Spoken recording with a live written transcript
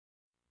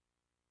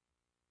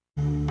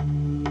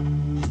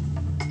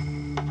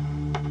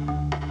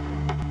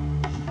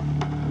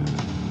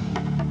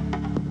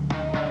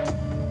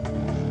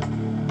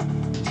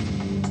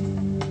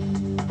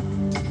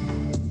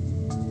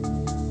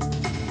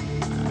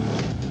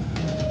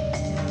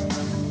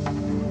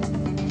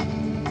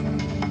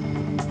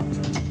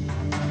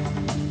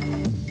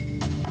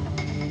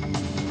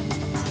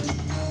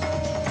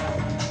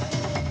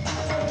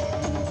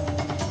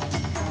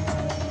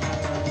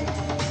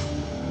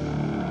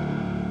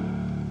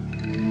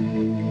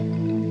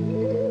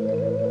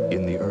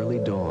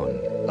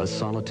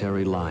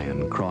solitary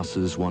lion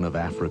crosses one of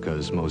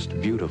Africa's most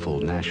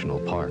beautiful national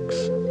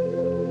parks.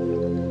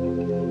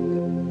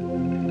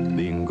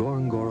 The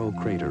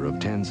Ngorongoro crater of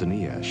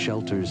Tanzania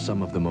shelters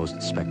some of the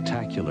most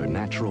spectacular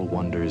natural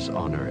wonders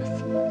on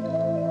Earth.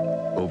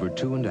 Over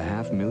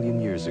 2.5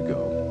 million years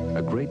ago,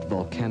 a great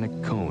volcanic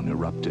cone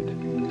erupted.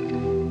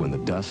 When the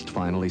dust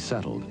finally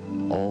settled,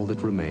 all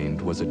that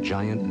remained was a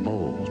giant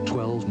bowl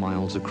 12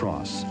 miles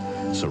across,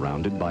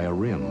 surrounded by a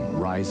rim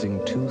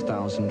rising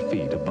 2,000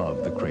 feet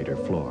above the crater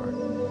floor.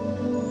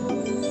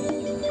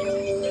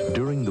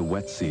 During the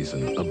wet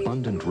season,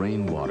 abundant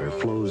rainwater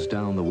flows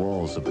down the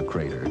walls of the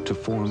crater to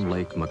form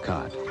Lake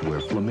Makat, where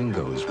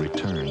flamingos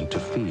return to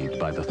feed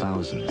by the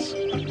thousands.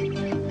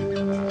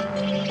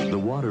 The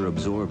water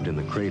absorbed in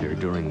the crater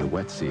during the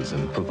wet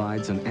season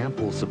provides an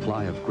ample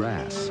supply of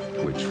grass,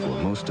 which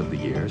for most of the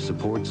year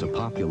supports a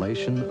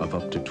population of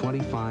up to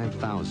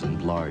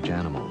 25,000 large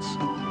animals,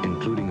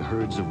 including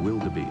herds of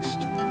wildebeest,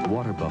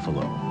 water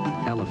buffalo,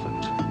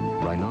 elephant,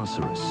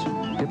 rhinoceros,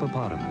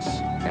 hippopotamus,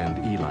 and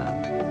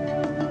eland.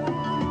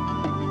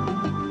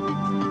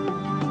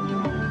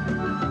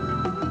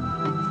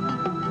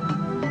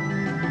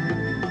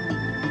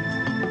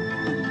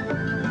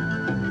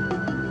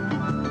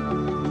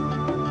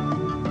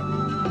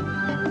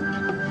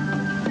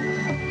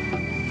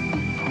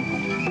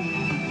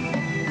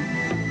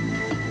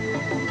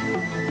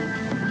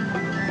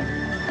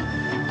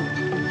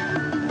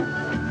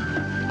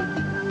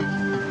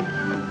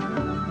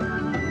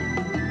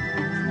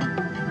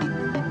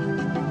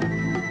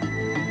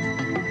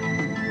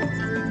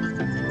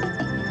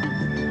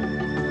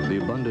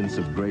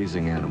 Of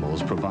grazing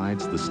animals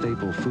provides the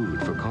staple food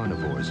for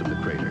carnivores of the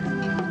crater: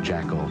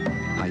 jackal,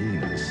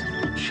 hyenas,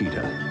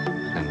 cheetah,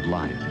 and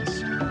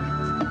lions.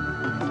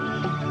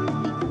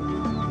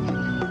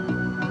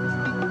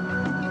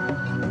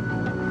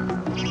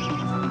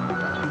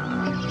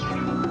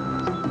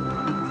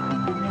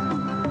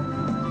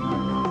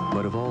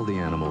 But of all the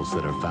animals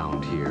that are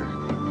found here,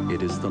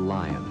 it is the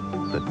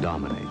lion that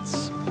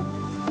dominates.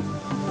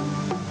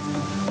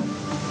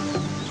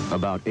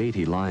 About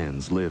 80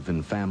 lions live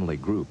in family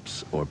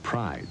groups, or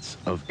prides,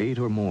 of 8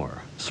 or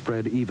more,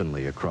 spread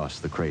evenly across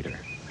the crater.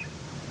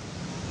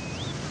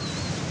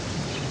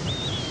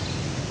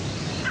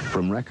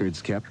 From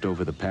records kept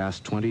over the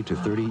past 20 to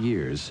 30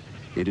 years,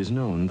 it is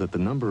known that the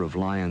number of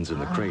lions in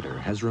the crater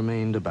has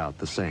remained about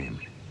the same.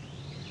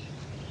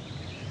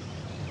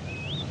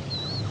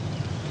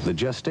 The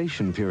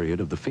gestation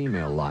period of the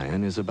female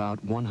lion is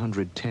about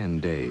 110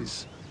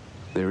 days.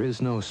 There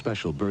is no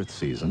special birth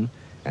season,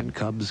 and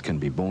cubs can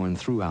be born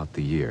throughout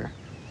the year.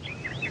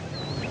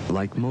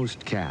 Like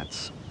most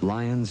cats,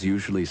 lions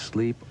usually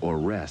sleep or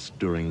rest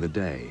during the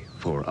day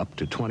for up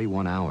to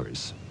 21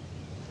 hours.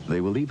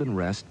 They will even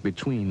rest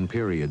between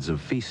periods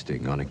of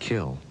feasting on a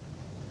kill.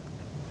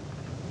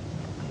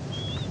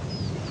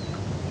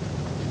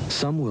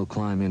 Some will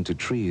climb into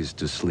trees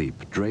to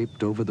sleep,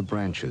 draped over the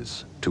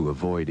branches, to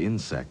avoid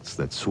insects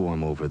that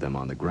swarm over them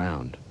on the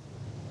ground.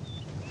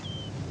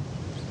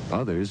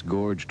 Others,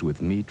 gorged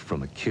with meat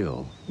from a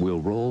kill, will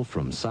roll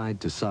from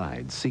side to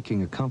side,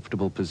 seeking a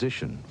comfortable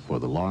position for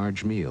the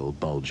large meal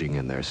bulging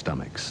in their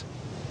stomachs.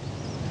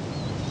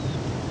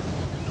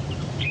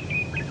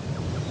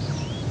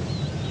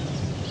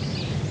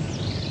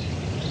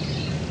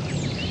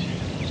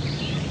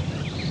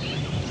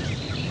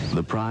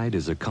 The pride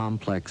is a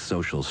complex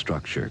social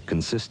structure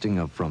consisting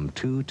of from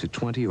 2 to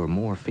 20 or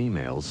more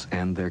females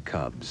and their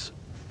cubs.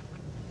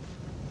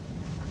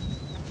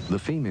 The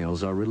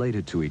females are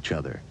related to each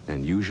other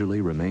and usually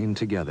remain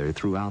together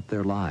throughout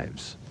their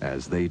lives,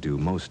 as they do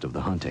most of the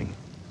hunting.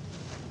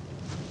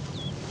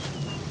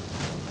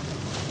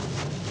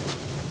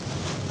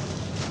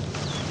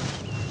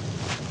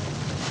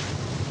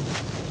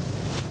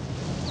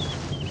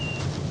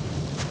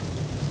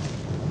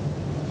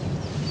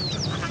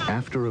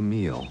 After a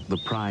meal,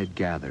 the pride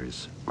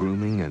gathers,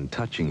 grooming and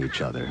touching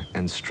each other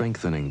and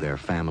strengthening their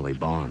family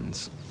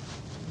bonds.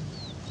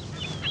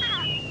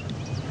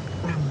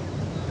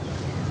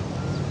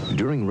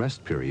 During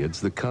rest periods,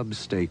 the cubs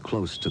stay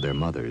close to their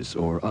mothers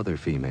or other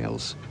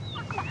females.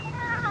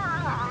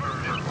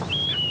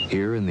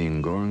 Here in the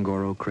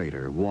Ngorongoro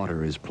crater,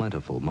 water is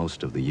plentiful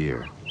most of the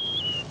year.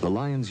 The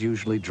lions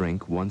usually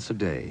drink once a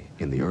day,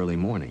 in the early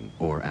morning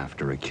or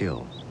after a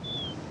kill.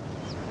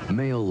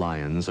 Male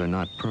lions are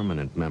not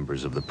permanent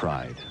members of the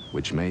pride,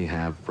 which may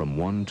have from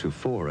 1 to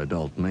 4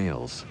 adult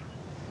males.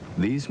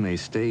 These may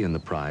stay in the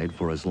pride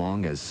for as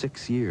long as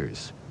 6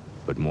 years,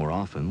 but more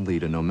often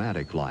lead a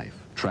nomadic life,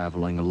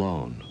 traveling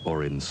alone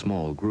or in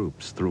small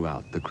groups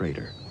throughout the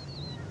crater.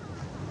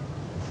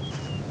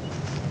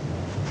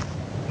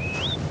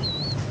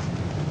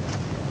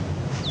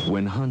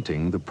 When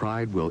hunting, the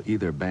pride will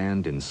either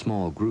band in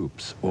small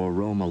groups or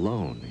roam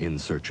alone in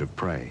search of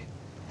prey.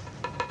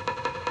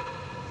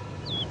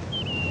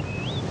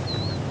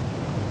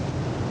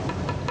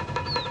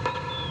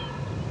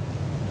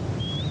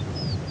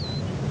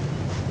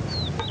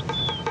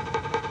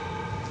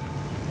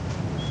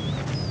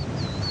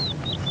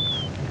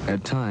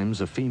 At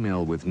times, a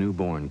female with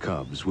newborn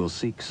cubs will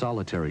seek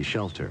solitary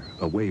shelter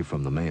away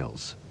from the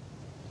males.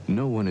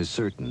 No one is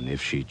certain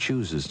if she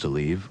chooses to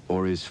leave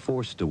or is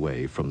forced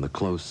away from the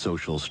close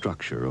social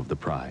structure of the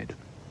pride.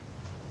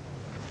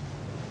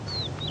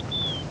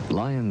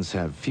 Lions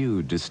have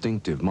few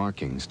distinctive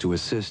markings to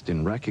assist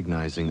in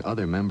recognizing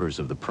other members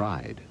of the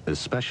pride,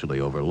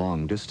 especially over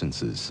long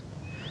distances.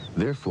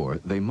 Therefore,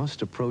 they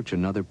must approach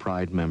another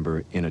pride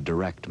member in a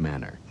direct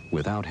manner,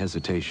 without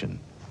hesitation.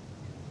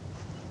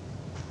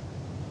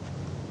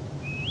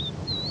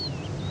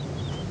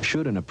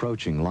 Should an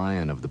approaching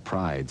lion of the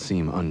pride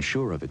seem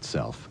unsure of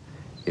itself,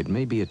 it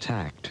may be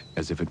attacked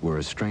as if it were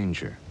a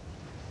stranger.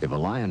 If a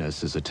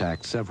lioness is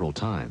attacked several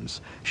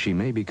times, she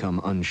may become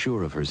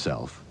unsure of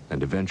herself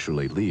and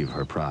eventually leave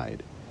her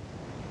pride.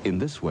 In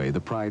this way, the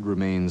pride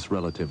remains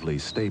relatively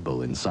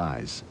stable in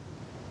size.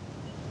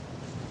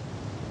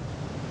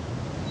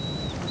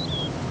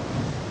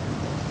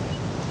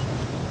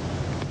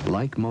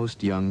 Like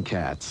most young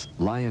cats,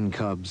 lion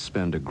cubs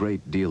spend a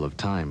great deal of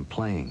time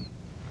playing.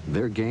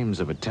 Their games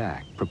of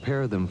attack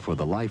prepare them for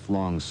the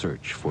lifelong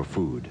search for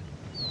food.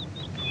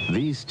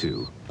 These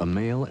two, a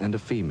male and a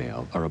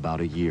female, are about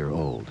a year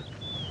old.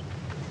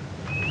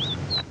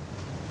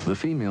 The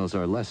females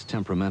are less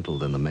temperamental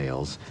than the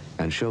males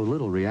and show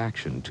little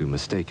reaction to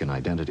mistaken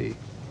identity.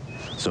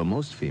 So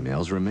most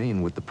females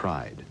remain with the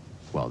pride,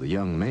 while the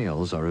young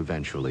males are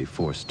eventually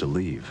forced to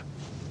leave.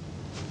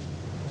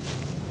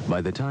 By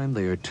the time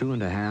they are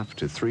 2.5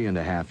 to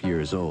 3.5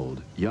 years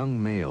old,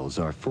 young males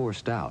are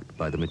forced out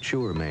by the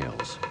mature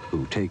males,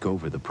 who take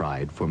over the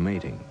pride for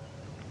mating.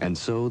 And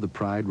so the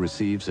pride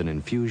receives an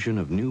infusion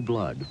of new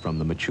blood from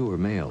the mature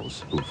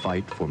males, who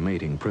fight for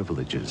mating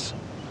privileges.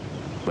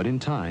 But in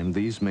time,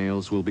 these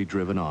males will be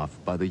driven off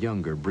by the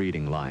younger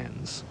breeding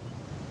lions.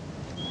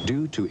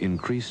 Due to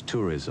increased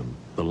tourism,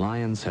 the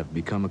lions have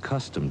become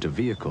accustomed to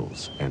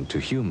vehicles and to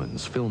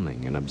humans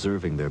filming and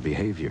observing their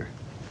behavior.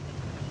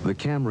 The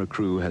camera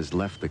crew has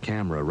left the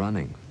camera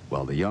running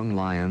while the young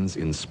lions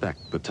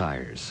inspect the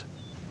tires.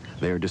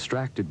 They are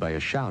distracted by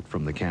a shout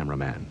from the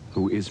cameraman,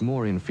 who is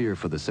more in fear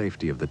for the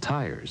safety of the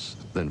tires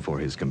than for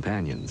his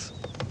companions.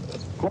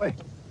 Koi.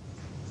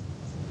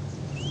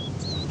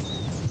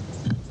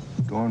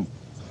 Go on.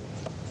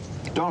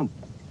 Don't.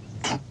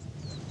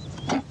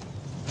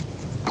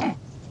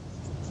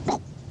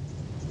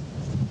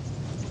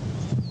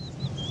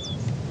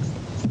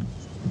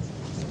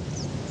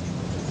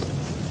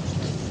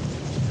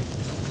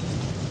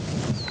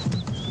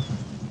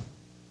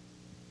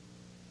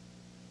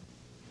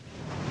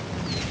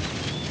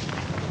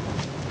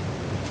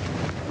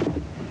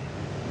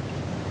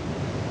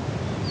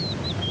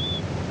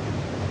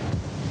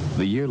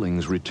 The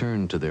yearlings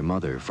return to their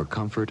mother for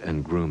comfort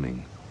and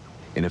grooming.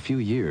 In a few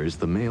years,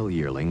 the male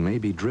yearling may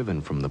be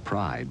driven from the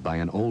pride by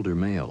an older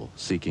male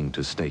seeking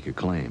to stake a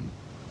claim.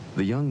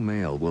 The young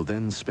male will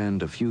then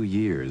spend a few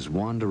years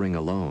wandering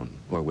alone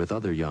or with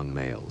other young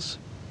males.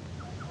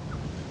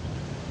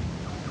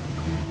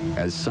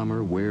 As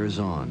summer wears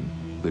on,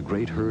 the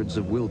great herds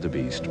of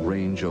wildebeest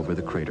range over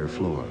the crater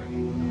floor.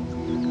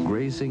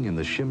 Grazing in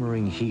the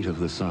shimmering heat of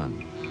the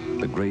sun,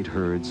 the great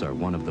herds are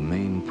one of the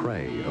main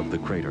prey of the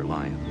crater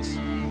lions.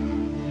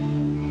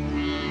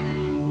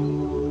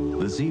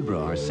 The zebra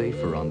are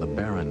safer on the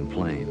barren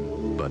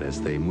plain, but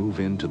as they move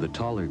into the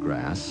taller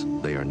grass,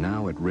 they are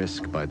now at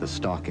risk by the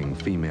stalking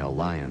female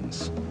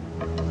lions.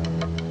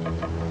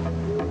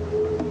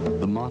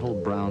 The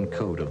mottled brown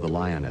coat of the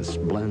lioness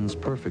blends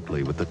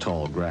perfectly with the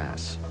tall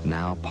grass,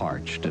 now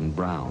parched and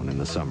brown in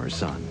the summer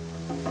sun.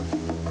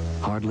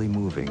 Hardly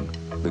moving,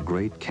 the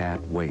great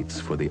cat waits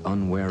for the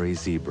unwary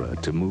zebra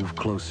to move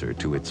closer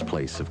to its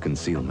place of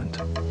concealment.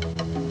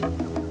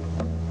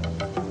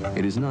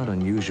 It is not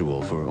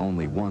unusual for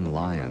only one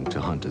lion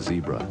to hunt a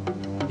zebra.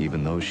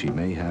 Even though she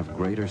may have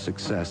greater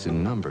success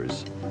in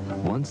numbers,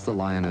 once the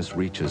lioness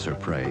reaches her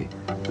prey,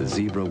 the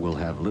zebra will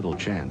have little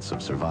chance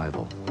of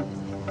survival.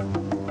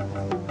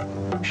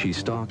 She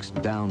stalks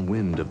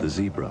downwind of the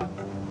zebra,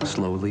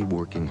 slowly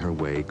working her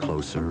way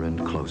closer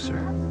and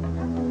closer.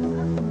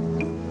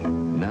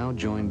 Now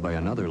joined by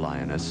another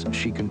lioness,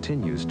 she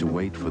continues to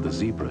wait for the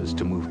zebras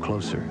to move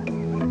closer.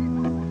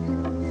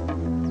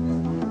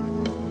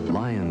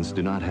 Lions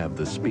do not have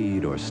the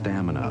speed or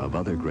stamina of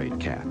other great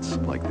cats,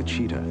 like the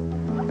cheetah,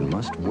 and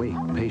must wait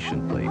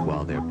patiently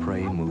while their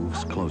prey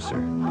moves closer,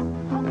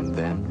 and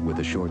then, with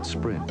a short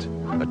sprint,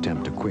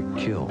 attempt a quick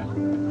kill.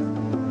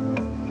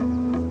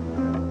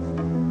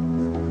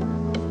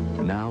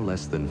 Now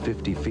less than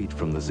 50 feet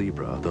from the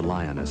zebra, the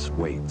lioness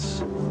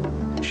waits.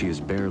 She is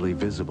barely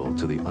visible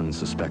to the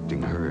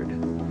unsuspecting herd.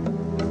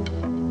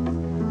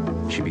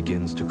 She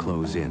begins to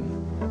close in,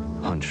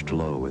 hunched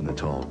low in the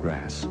tall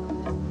grass.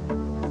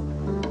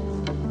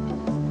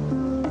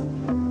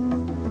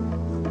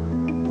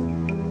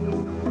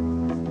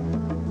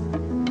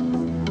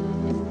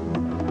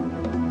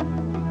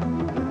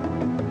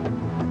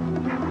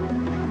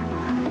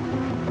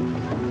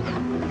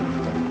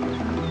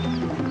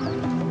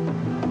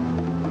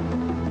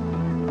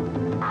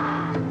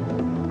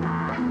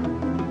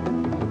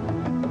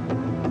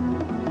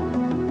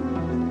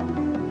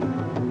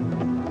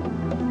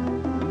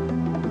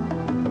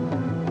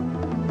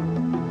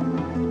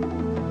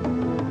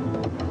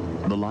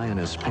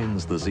 lioness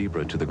pins the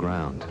zebra to the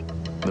ground.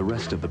 The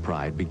rest of the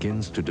pride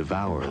begins to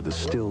devour the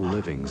still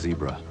living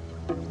zebra.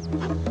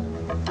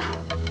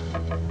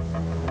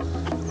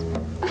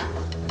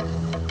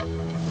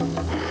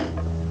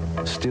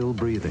 Still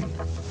breathing,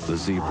 the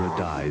zebra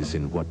dies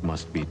in what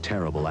must be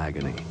terrible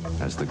agony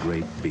as the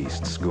great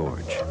beasts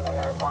gorge.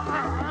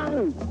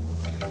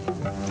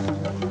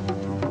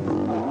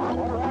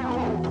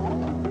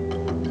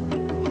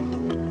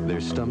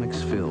 Their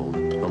stomachs filled,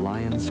 the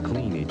lions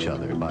clean each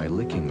other by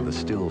licking the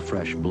still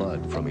fresh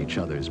blood from each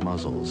other's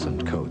muzzles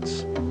and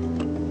coats.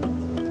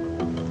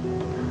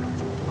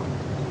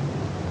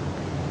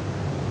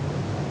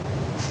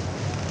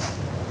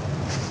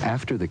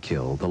 After the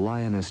kill, the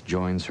lioness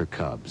joins her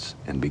cubs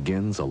and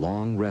begins a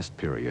long rest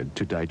period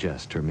to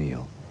digest her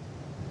meal.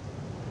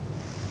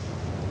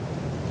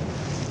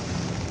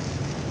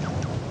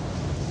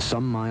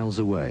 Some miles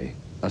away,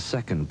 a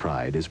second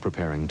pride is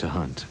preparing to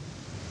hunt.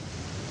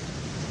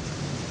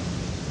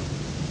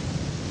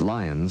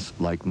 Lions,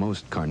 like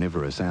most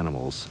carnivorous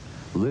animals,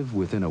 live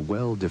within a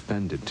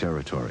well-defended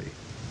territory.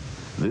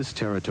 This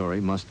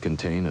territory must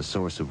contain a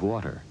source of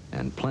water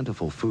and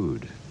plentiful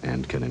food,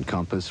 and can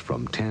encompass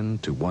from 10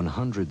 to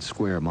 100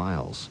 square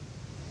miles.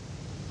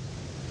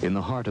 In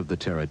the heart of the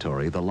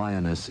territory, the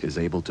lioness is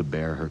able to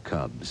bear her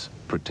cubs,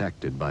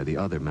 protected by the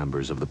other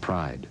members of the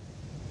pride.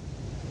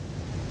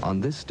 On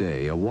this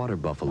day, a water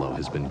buffalo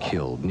has been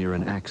killed near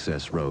an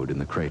access road in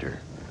the crater.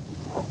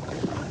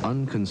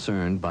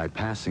 Unconcerned by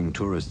passing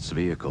tourists'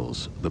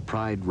 vehicles, the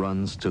pride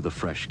runs to the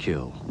fresh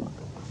kill.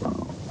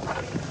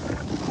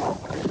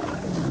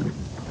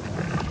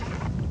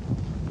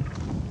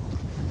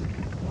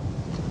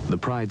 The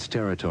pride's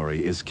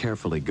territory is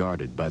carefully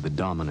guarded by the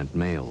dominant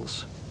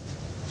males.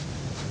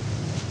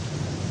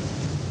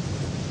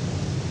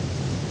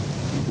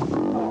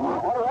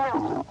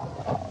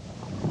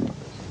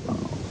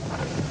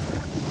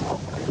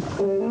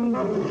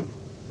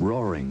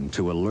 Roaring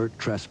to alert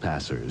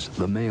trespassers,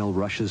 the male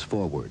rushes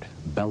forward,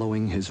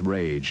 bellowing his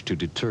rage to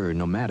deter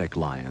nomadic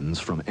lions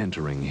from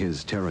entering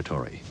his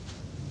territory.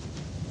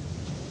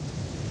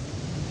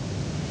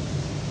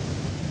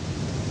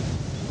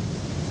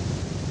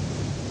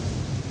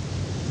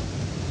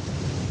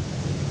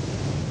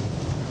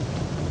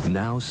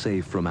 Now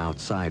safe from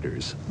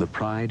outsiders, the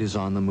pride is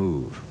on the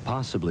move,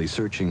 possibly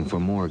searching for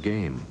more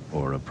game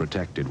or a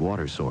protected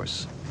water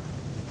source.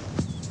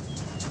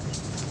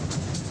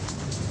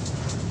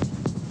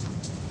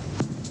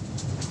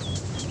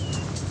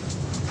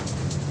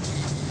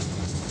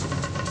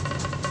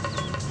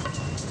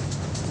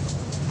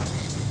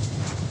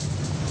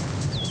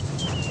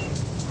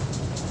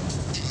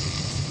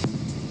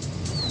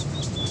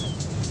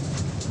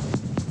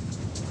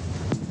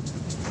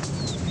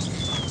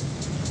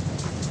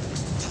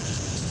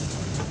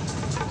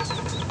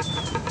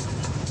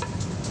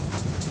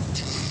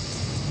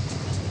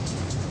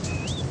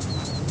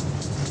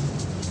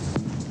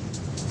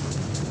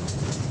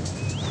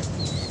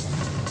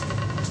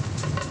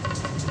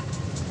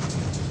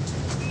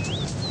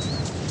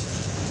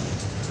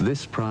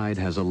 This pride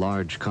has a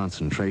large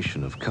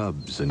concentration of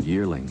cubs and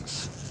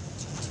yearlings.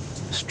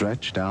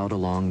 Stretched out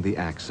along the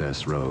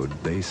access road,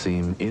 they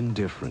seem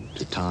indifferent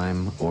to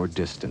time or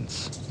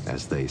distance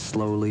as they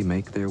slowly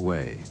make their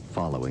way,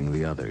 following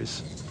the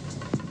others.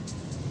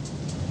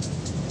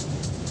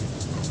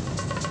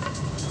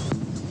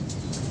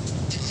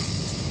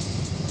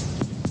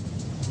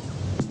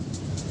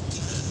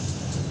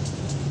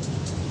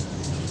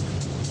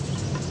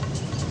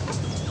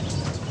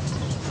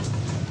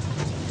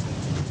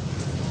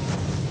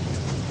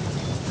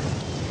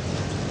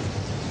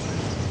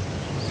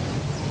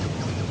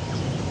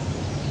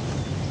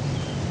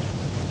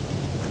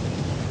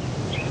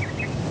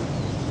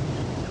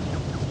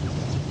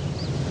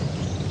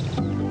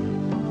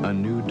 A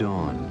new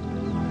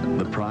dawn.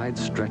 The pride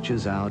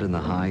stretches out in the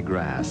high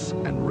grass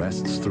and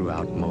rests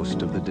throughout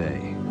most of the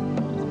day.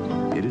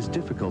 It is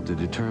difficult to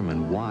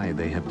determine why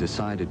they have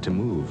decided to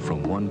move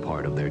from one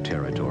part of their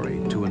territory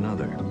to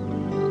another.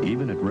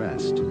 Even at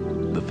rest,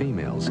 the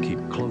females keep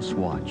close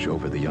watch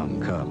over the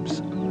young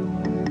cubs.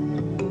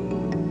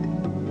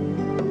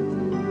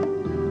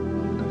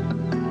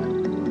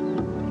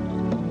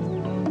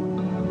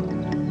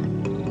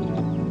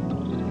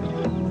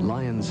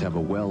 Have a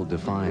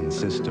well-defined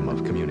system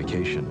of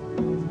communication.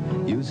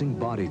 Using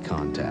body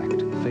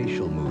contact,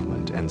 facial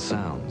movement, and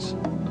sounds,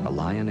 a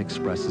lion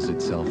expresses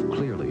itself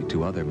clearly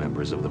to other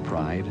members of the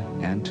pride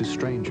and to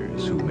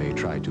strangers who may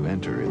try to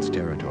enter its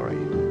territory.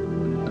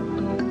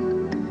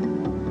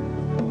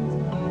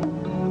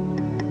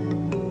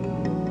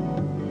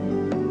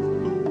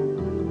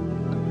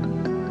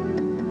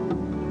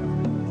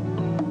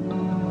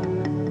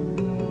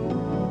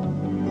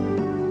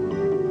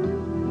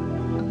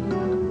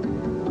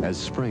 As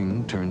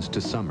spring turns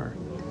to summer,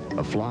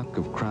 a flock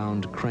of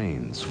crowned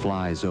cranes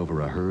flies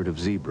over a herd of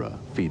zebra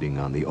feeding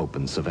on the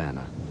open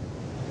savanna.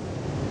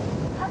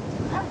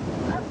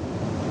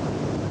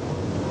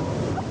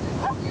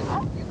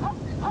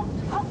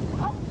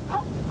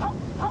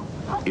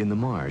 In the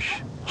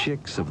marsh,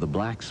 Chicks of the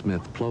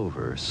blacksmith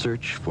plover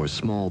search for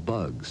small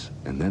bugs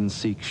and then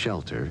seek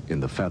shelter in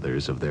the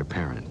feathers of their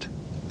parent.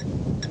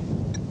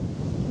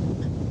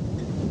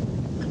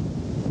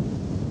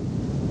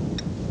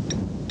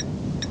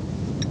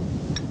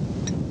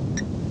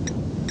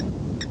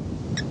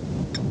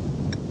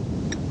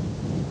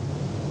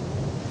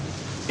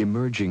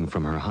 Emerging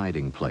from her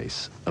hiding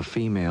place, a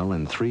female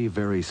and 3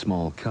 very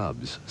small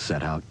cubs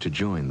set out to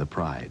join the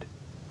pride.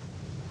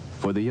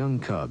 For the young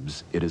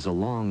cubs, it is a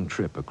long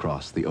trip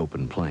across the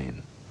open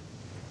plain.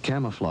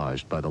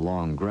 Camouflaged by the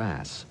long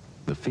grass,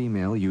 the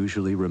female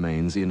usually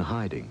remains in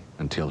hiding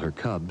until her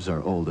cubs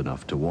are old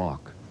enough to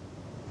walk.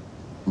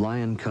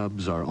 Lion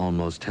cubs are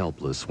almost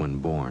helpless when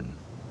born.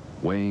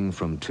 Weighing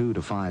from 2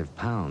 to 5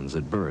 pounds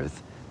at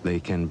birth, they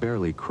can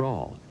barely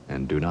crawl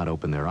and do not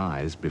open their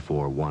eyes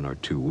before 1 or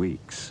 2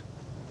 weeks.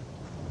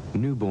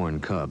 Newborn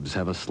cubs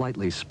have a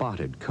slightly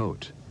spotted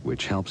coat,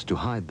 which helps to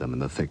hide them in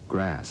the thick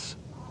grass.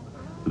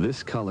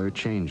 This color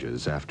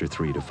changes after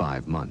 3 to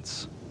 5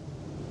 months.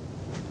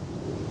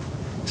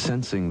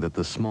 Sensing that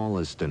the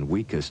smallest and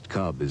weakest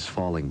cub is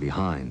falling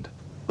behind,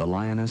 the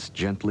lioness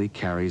gently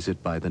carries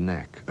it by the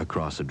neck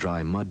across a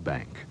dry mud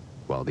bank,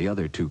 while the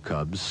other 2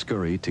 cubs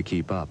scurry to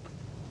keep up.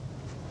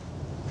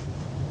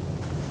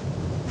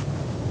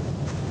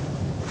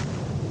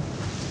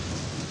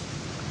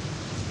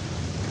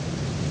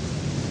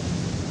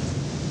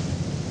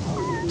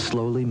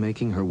 Slowly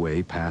making her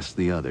way past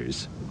the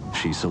others,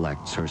 she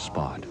selects her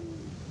spot.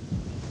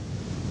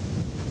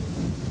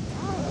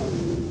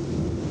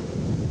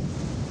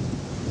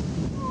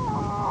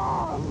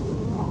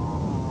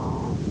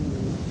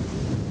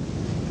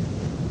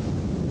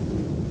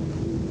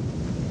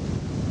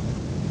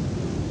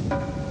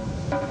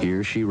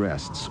 Here she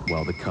rests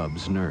while the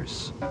cubs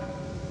nurse.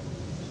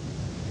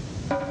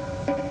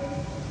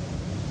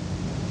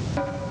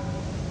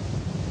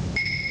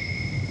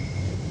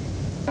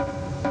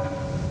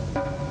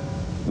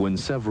 When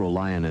several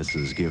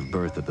lionesses give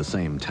birth at the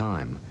same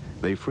time,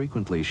 they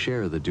frequently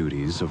share the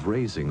duties of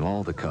raising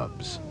all the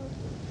cubs.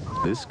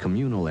 This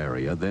communal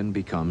area then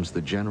becomes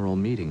the general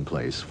meeting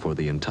place for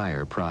the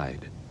entire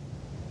pride.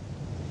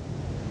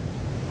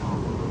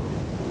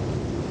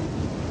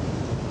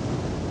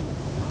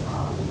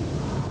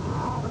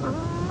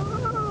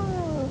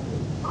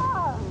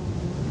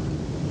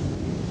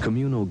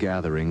 Communal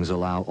gatherings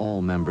allow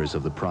all members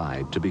of the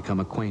pride to become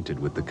acquainted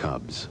with the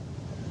cubs.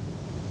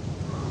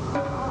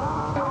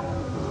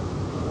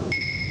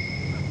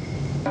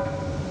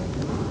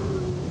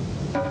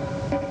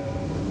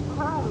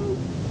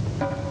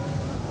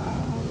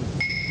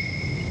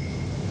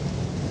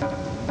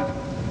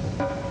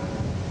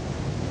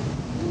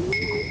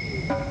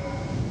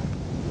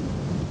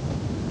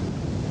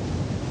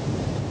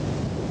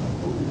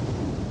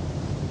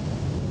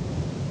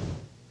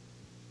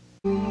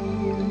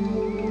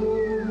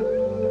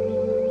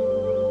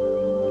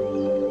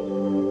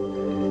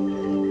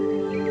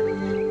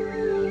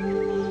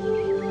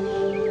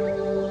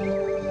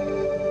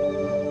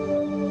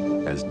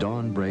 As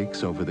dawn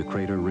breaks over the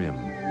crater rim,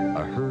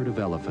 a herd of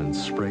elephants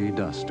spray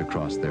dust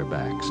across their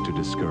backs to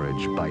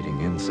discourage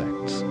biting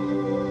insects.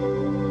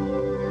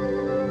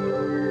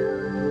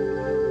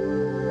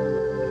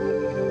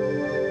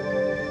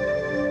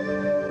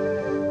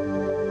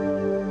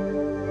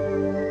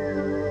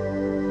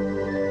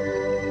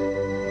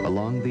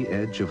 Along the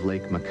edge of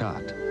Lake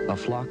Makat, a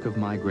flock of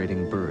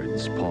migrating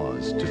birds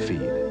pause to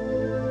feed.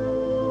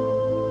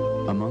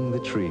 Among the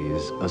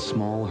trees, a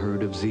small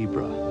herd of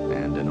zebra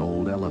and an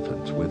old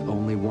elephant with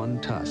only 1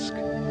 tusk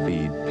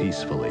feed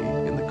peacefully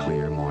in the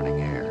clear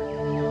morning air.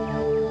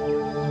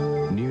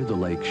 Near the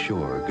lake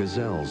shore,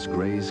 gazelles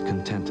graze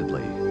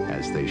contentedly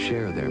as they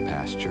share their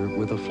pasture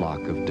with a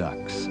flock of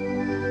ducks.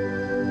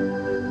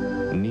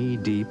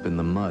 Knee-deep in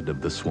the mud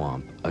of the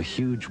swamp, a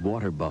huge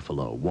water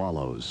buffalo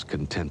wallows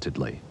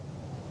contentedly.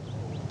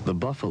 The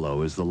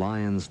buffalo is the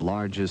lion's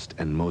largest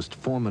and most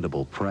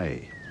formidable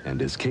prey, and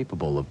is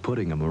capable of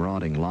putting a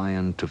marauding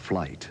lion to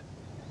flight.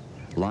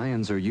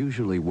 Lions are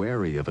usually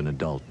wary of an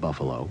adult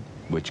buffalo,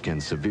 which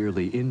can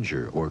severely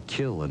injure or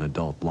kill an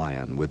adult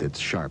lion with its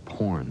sharp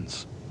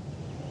horns.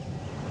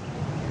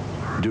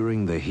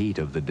 During the heat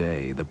of the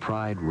day, the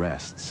pride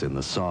rests in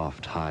the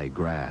soft, high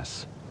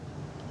grass.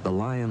 The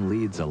lion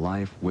leads a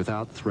life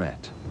without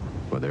threat,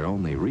 for their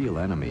only real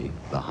enemy,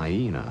 the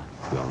hyena,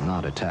 will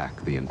not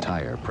attack the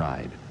entire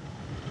pride.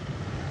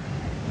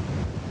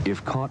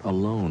 If caught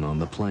alone on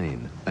the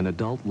plain, an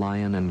adult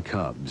lion and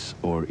cubs,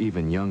 or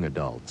even young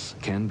adults,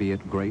 can be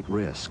at great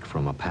risk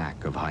from a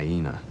pack of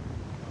hyena.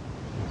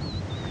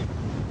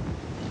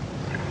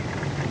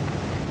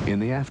 In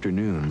the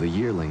afternoon, the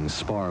yearlings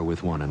spar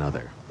with one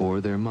another,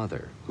 or their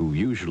mother, who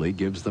usually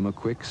gives them a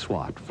quick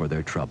swat for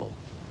their trouble.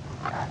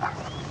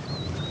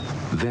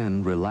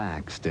 Then,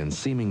 relaxed and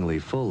seemingly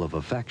full of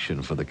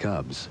affection for the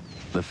cubs,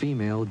 the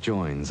female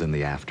joins in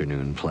the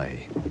afternoon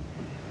play.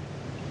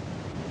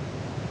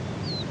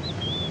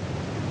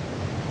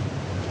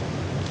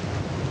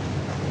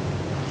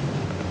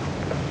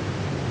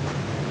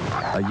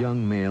 A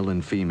young male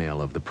and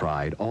female of the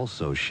pride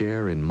also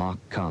share in mock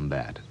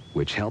combat,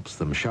 which helps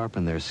them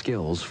sharpen their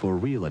skills for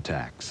real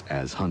attacks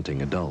as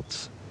hunting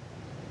adults.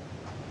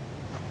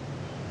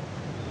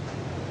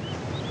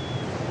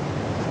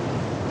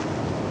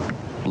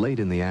 Late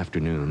in the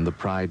afternoon, the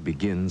pride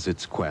begins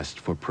its quest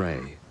for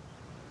prey.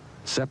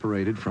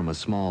 Separated from a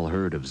small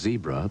herd of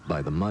zebra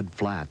by the mud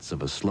flats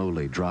of a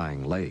slowly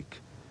drying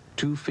lake,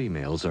 two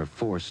females are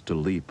forced to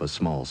leap a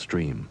small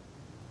stream.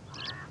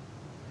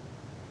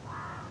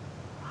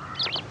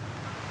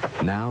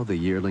 Now the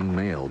yearling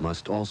male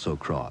must also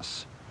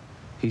cross.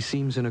 He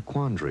seems in a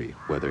quandary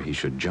whether he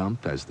should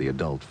jump as the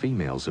adult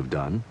females have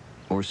done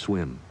or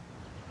swim.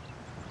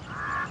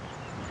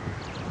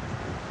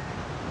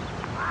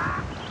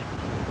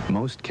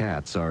 Most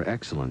cats are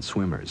excellent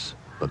swimmers,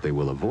 but they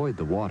will avoid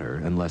the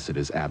water unless it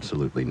is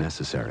absolutely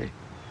necessary.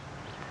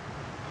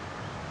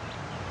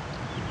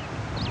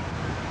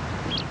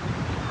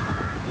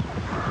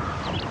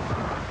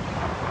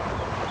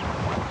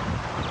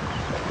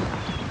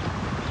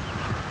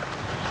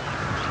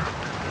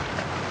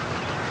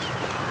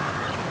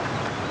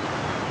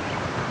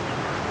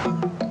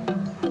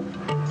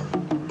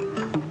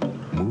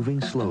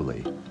 Moving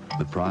slowly,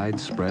 the pride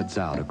spreads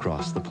out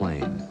across the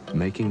plain,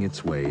 making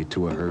its way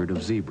to a herd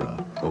of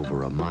zebra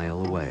over a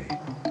mile away.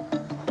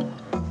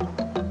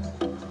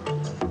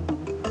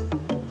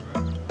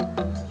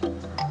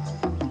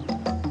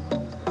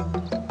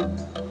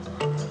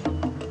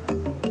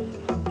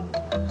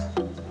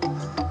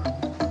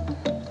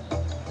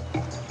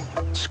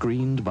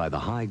 Screened by the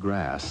high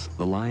grass,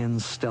 the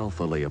lions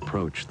stealthily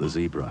approach the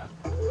zebra.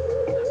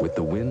 With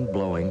the wind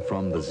blowing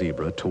from the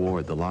zebra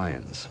toward the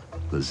lions,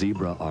 the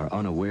zebra are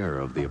unaware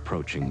of the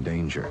approaching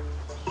danger.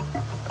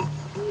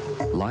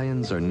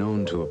 Lions are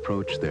known to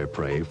approach their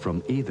prey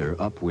from either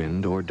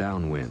upwind or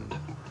downwind.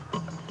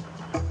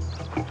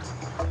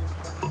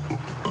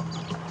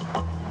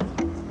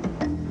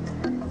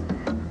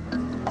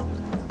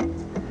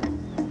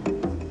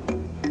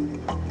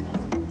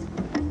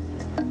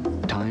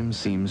 Time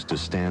seems to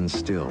stand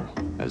still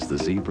as the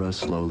zebra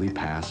slowly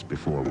pass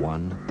before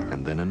one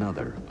and then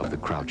another of the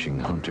crouching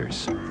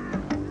hunters.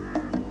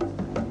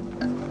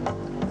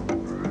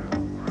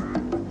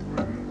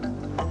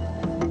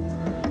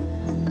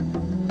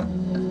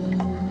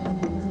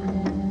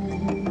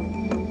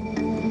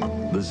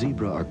 The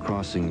zebra are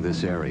crossing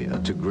this area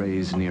to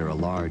graze near a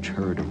large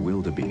herd of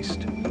wildebeest.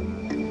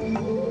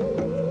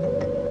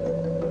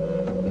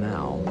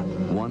 Now,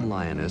 one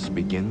lioness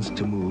begins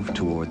to move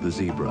toward the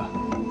zebra.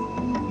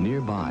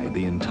 Nearby,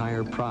 the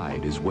entire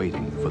pride is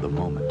waiting for the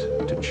moment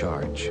to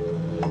charge.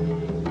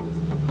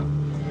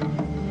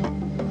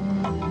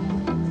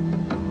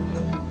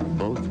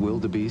 Both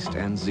wildebeest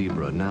and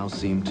zebra now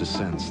seem to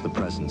sense the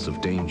presence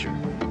of danger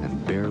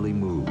and barely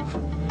move,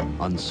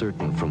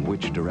 uncertain from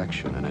which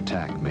direction an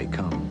attack may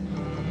come.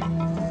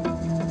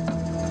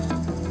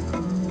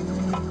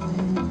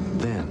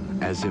 Then,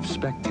 as if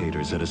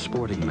spectators at a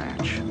sporting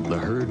match, the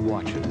herd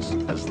watches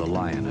as the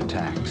lion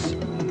attacks.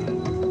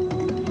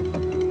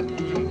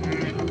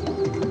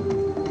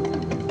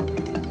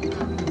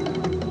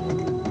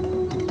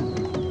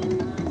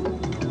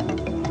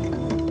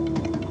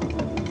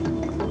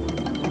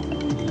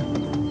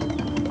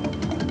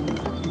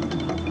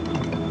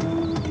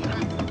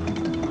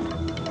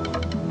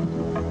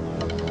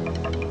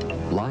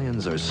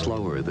 Lions are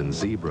slower than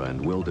zebra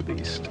and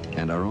wildebeest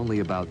and are only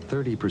about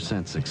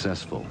 30%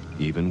 successful,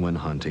 even when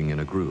hunting in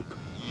a group.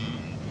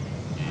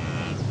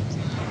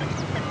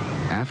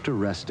 After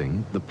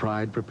resting, the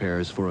pride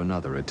prepares for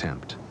another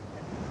attempt.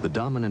 The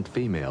dominant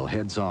female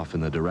heads off in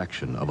the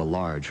direction of a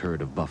large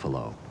herd of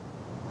buffalo.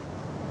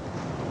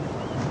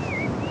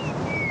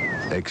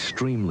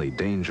 Extremely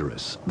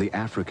dangerous, the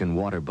African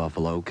water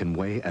buffalo can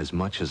weigh as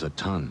much as a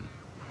ton.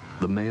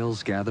 The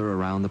males gather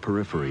around the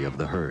periphery of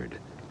the herd,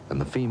 and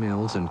the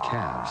females and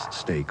calves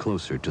stay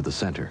closer to the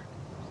center.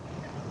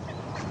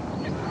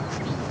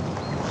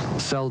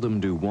 Seldom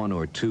do one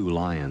or two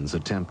lions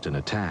attempt an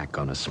attack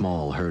on a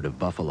small herd of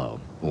buffalo,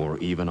 or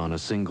even on a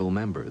single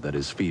member that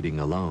is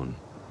feeding alone.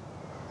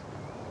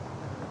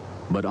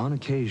 But on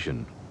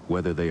occasion,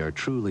 whether they are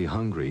truly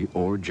hungry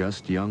or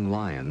just young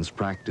lions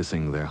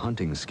practicing their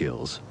hunting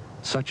skills,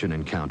 such an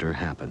encounter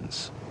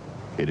happens.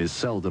 It is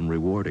seldom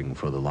rewarding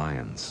for the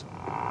lions.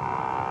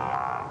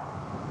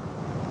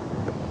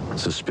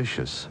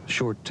 Suspicious,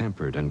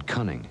 short-tempered, and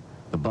cunning,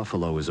 the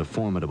buffalo is a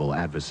formidable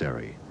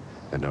adversary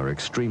and are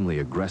extremely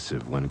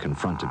aggressive when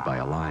confronted by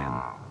a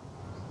lion.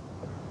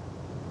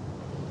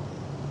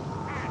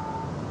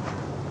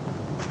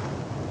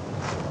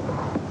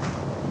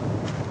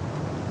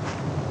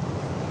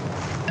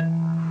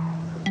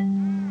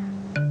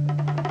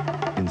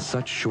 In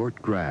such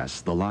short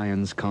grass, the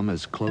lions come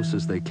as close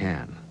as they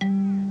can.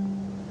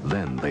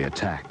 Then they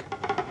attack.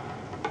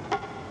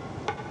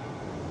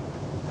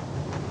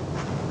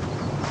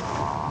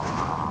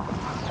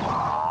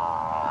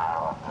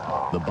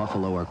 The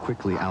buffalo are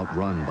quickly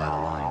outrun by the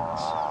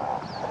lions.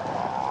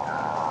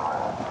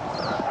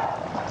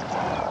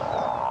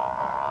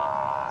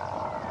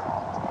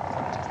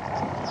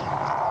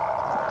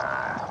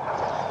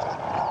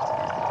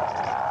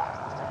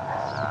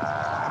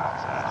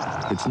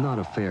 It's not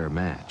a fair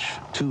match.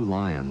 2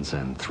 lions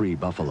and 3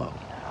 buffalo.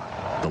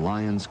 The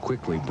lions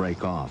quickly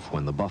break off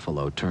when the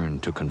buffalo turn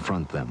to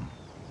confront them.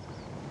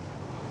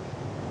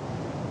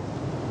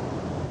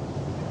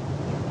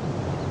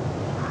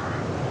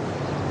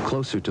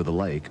 Closer to the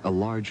lake, a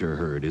larger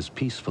herd is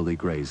peacefully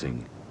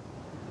grazing.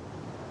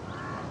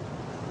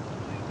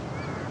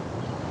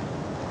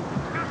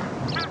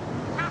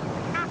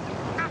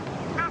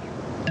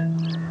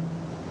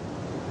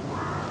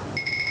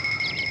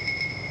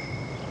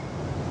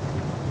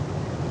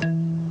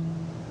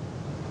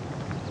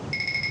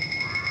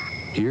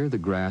 Here the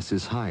grass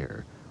is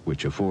higher,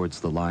 which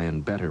affords the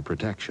lion better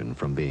protection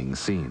from being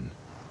seen.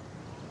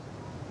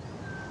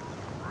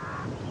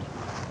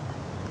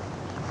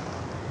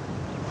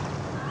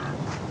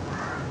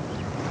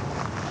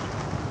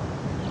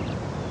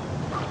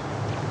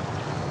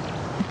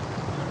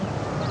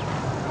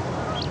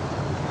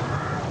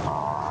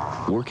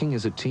 Working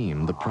as a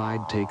team, the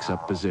pride takes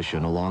up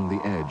position along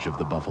the edge of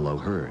the buffalo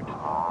herd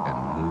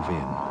and move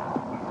in.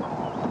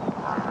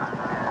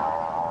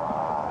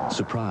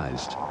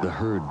 Surprised, the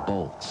herd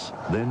bolts,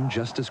 then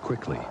just as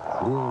quickly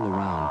whirl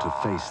around to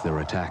face their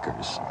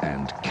attackers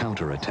and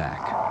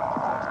counterattack.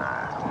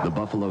 The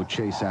buffalo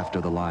chase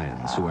after the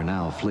lions, who are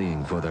now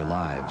fleeing for their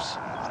lives.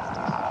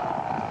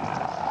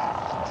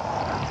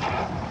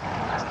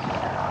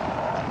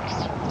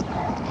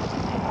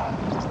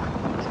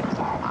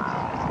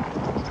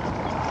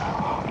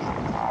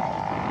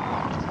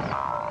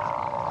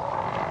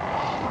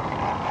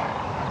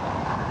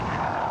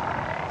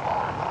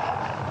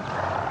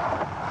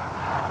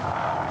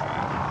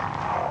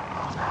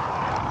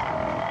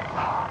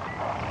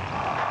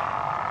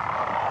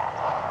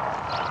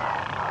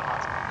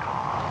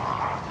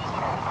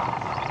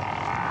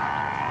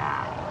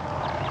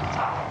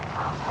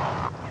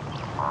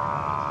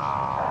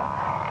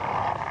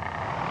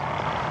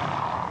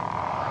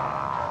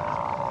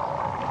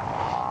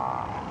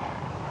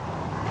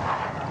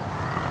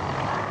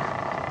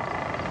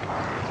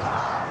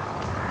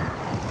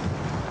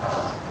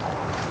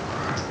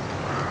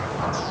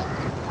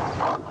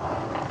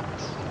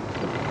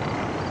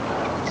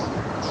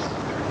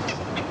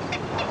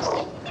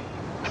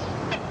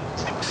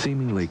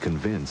 Seemingly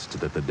convinced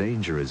that the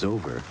danger is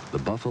over, the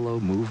buffalo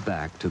move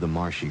back to the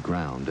marshy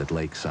ground at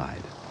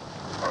lakeside.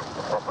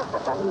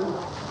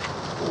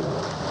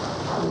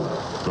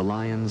 The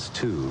lions,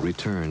 too,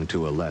 return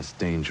to a less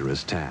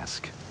dangerous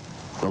task.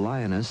 The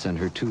lioness and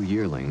her 2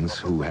 yearlings,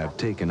 who have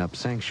taken up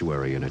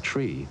sanctuary in a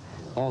tree,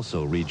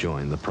 also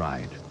rejoin the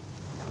pride.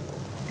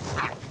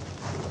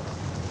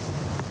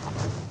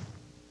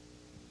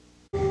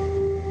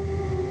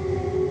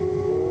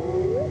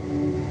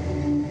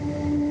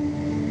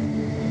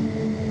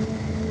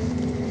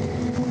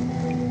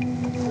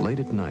 Late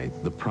at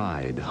night, the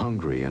pride,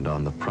 hungry and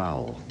on the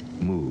prowl,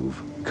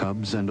 move,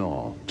 cubs and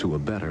all, to a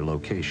better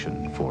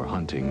location for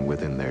hunting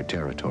within their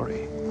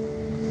territory.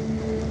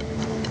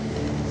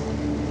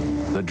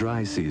 The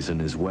dry season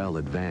is well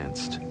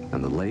advanced,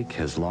 and the lake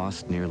has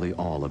lost nearly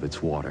all of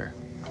its water.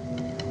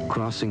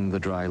 Crossing the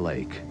dry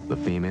lake, the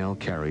female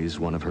carries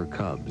one of her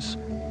cubs,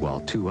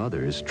 while 2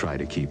 others try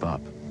to keep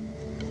up.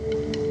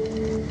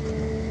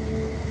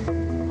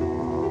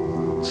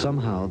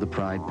 Somehow, the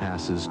pride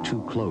passes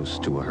too close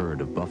to a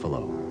herd of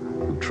buffalo,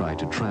 who try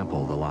to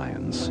trample the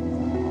lions.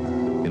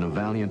 In a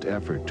valiant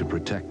effort to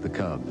protect the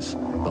cubs,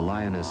 the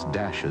lioness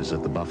dashes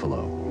at the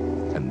buffalo,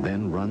 and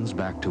then runs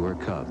back to her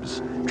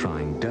cubs,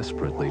 trying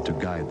desperately to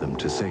guide them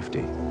to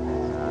safety.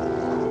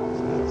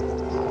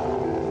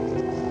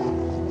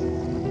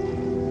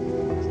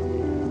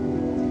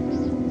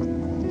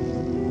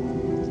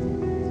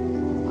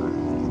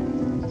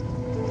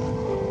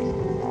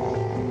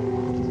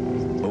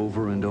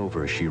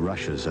 She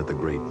rushes at the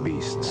great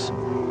beasts,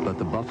 but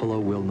the buffalo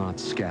will not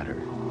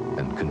scatter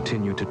and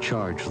continue to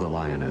charge the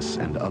lioness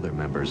and other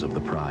members of the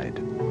pride.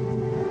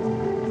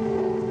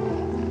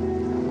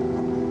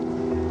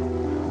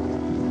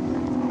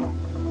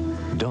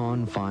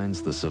 Dawn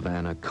finds the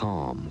savanna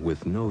calm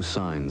with no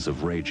signs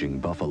of raging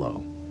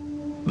buffalo.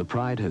 The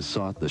pride has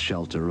sought the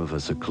shelter of a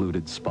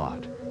secluded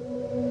spot.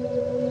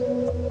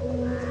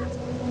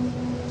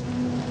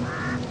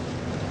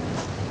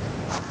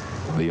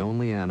 The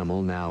only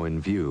animal now in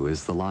view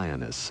is the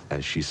lioness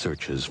as she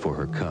searches for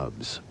her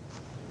cubs.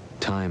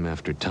 Time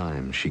after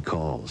time she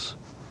calls,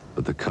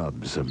 but the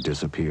cubs have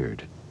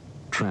disappeared,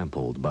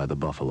 trampled by the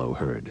buffalo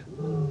herd.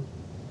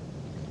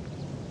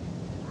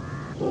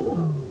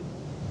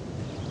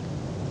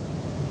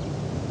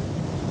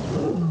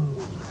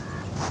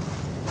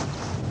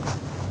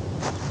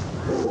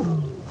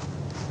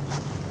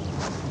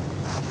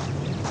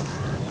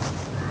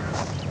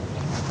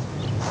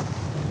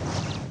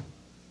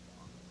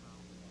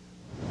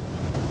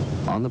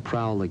 On the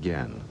prowl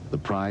again, the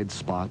pride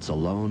spots a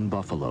lone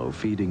buffalo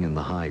feeding in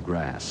the high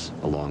grass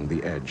along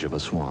the edge of a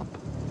swamp.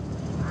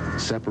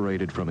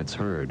 Separated from its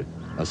herd,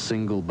 a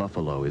single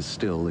buffalo is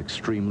still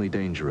extremely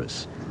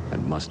dangerous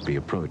and must be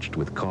approached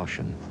with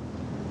caution.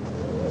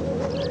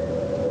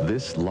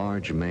 This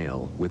large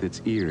male, with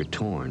its ear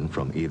torn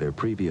from either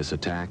previous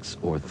attacks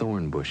or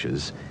thorn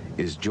bushes,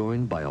 is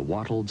joined by a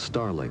wattled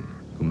starling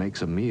who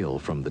makes a meal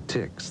from the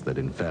ticks that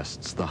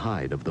infests the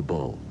hide of the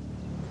bull.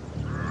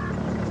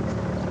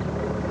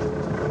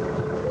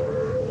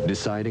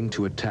 Deciding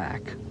to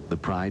attack, the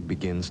pride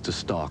begins to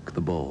stalk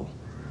the bull.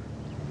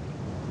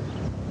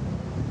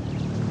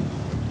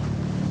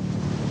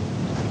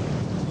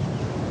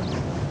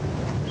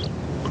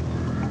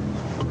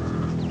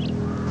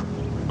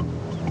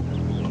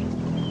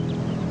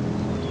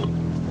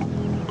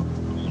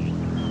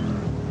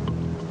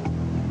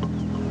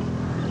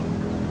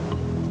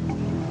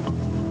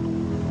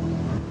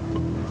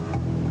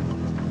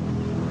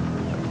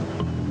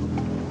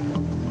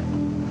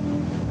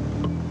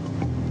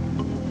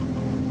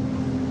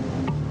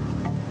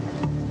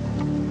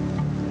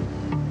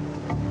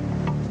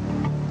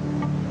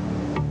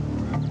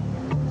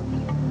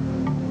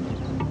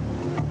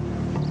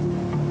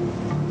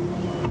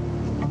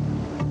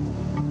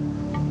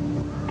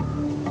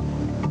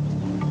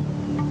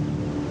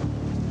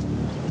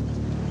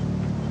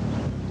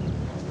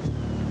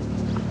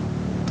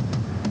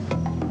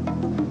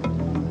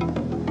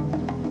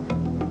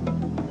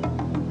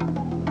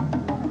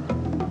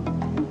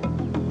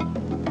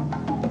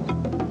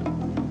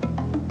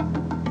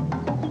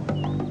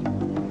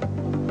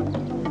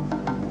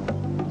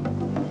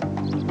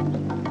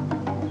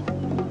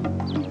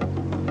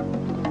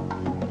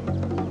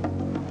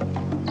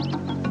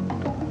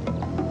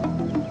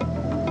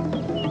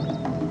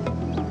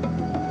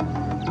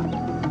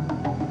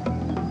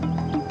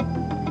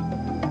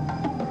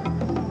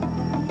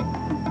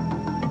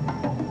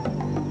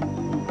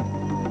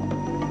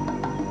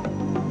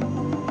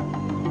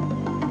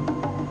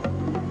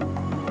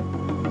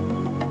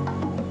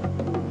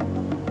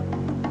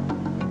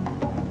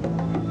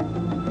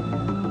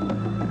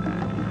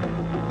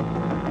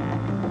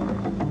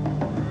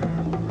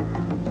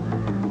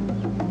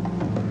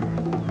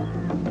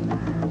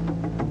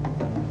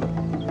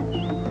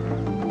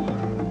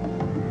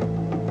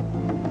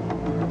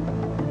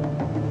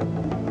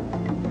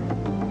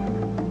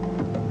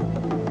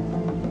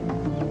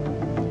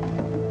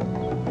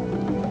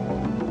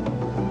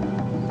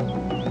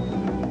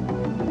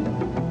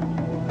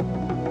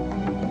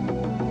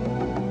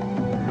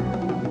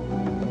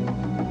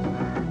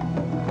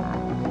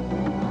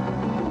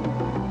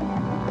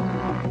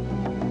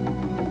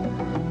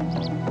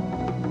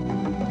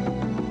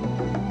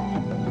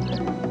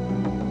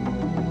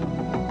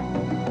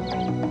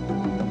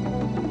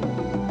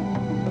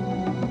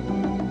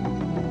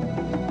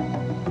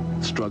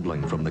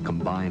 Struggling from the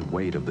combined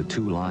weight of the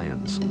two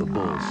lions, the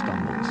bull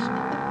stumbles.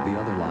 The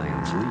other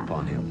lions leap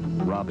on him,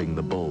 robbing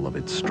the bull of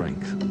its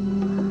strength.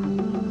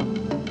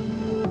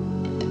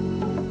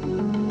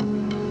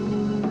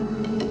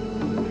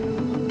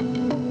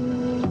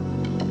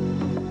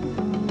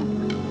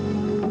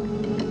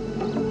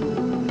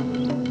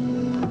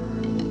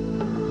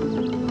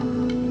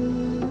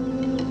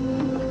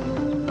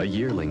 A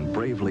yearling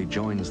bravely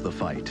joins the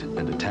fight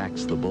and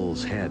attacks the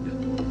bull's head.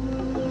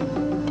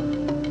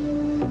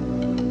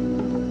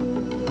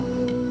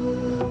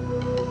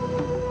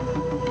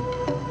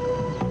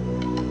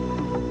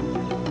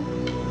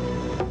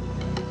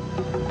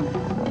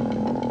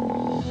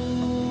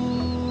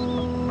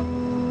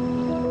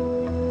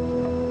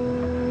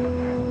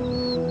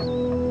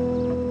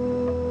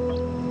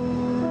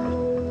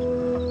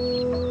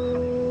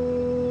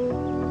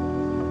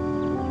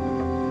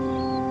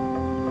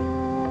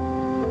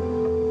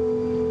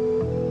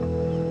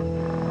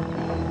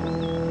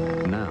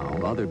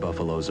 Other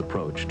buffaloes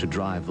approach to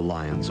drive the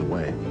lions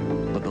away,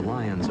 but the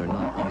lions are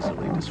not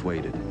easily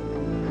dissuaded.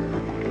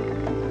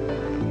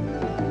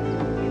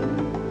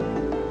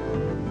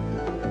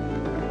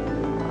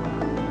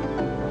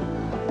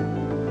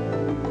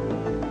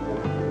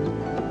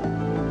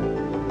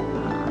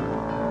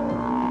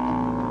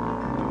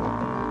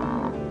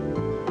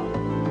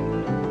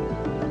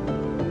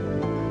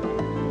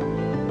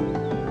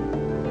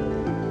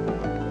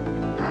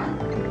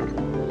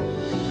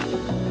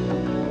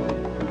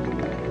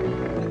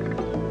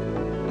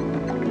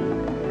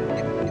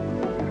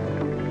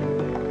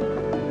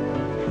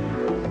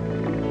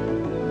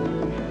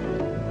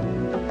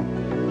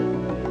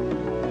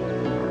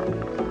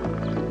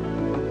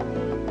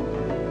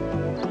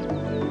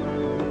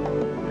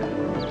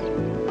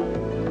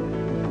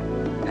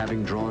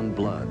 Having drawn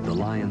blood, the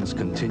lions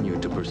continue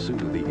to pursue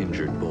the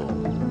injured bull.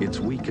 Its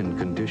weakened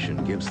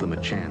condition gives them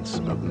a chance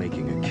of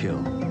making a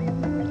kill.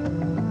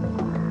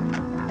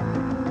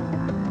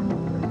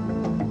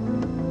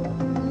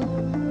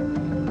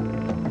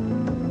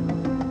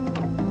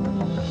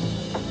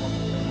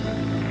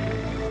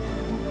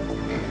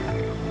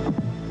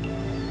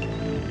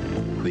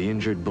 The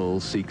injured bull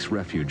seeks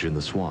refuge in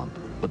the swamp,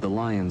 but the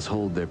lions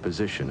hold their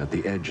position at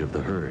the edge of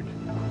the herd.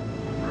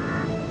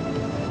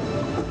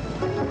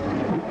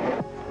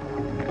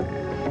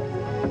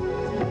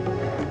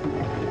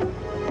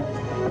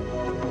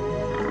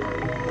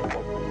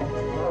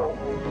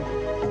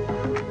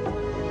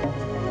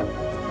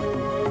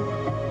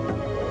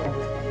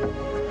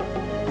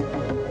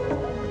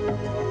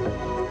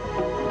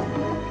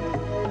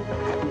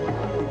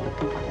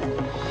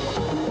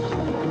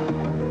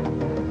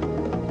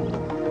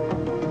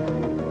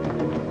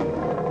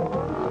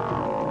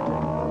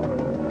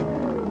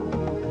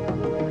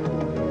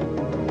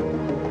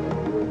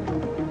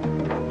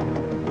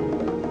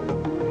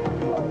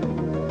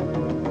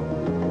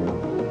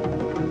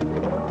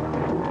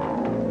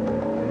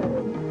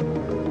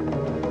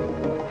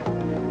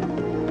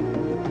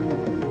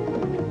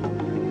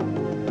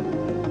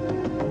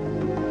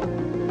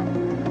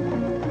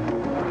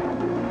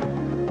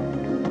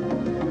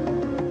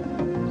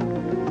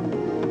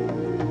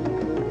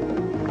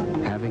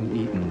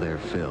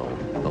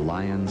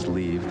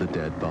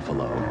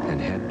 buffalo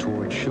and head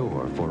toward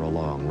shore for a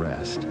long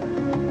rest.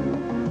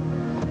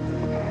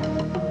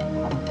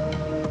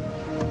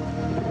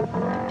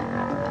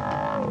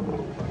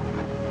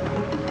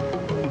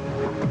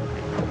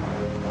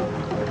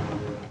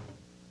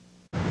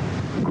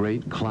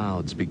 Great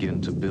clouds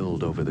begin to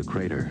build over the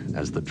crater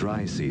as the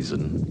dry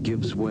season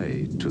gives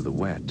way to the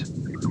wet.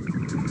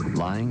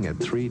 Lying at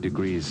 3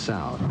 degrees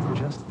south,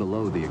 just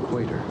below the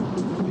equator,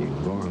 the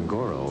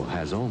Ngorongoro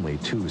has only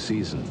 2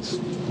 seasons,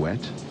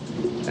 wet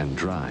and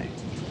dry.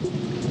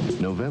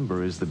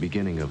 November is the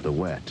beginning of the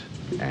wet,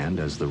 and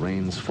as the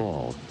rains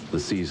fall, the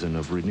season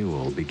of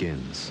renewal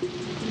begins.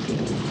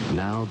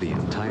 Now the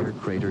entire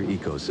crater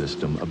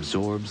ecosystem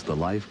absorbs the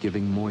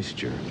life-giving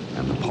moisture,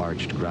 and the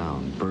parched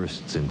ground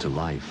bursts into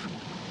life.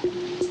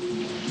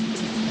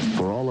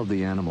 For all of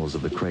the animals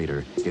of the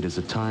crater, it is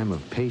a time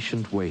of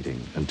patient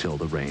waiting until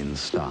the rains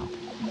stop.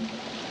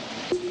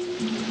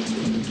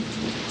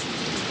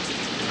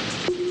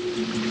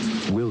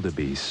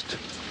 Wildebeest,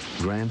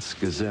 Grant's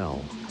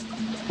gazelle,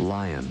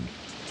 lion,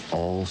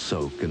 all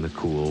soak in the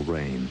cool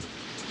rain.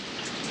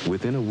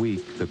 Within a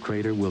week, the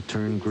crater will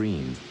turn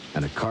green,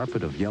 and a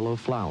carpet of yellow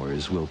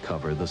flowers will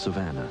cover the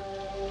savanna.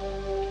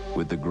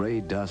 With the gray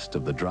dust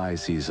of the dry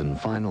season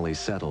finally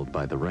settled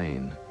by the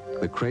rain,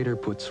 the crater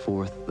puts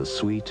forth the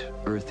sweet,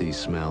 earthy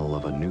smell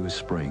of a new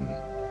spring.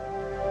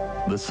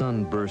 The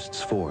sun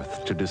bursts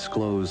forth to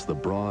disclose the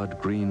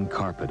broad green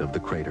carpet of the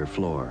crater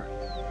floor.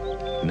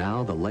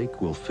 Now the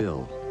lake will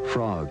fill,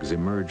 frogs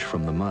emerge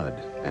from the mud,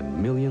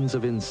 and millions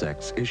of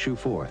insects issue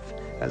forth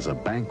as a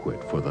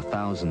banquet for the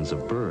thousands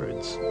of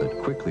birds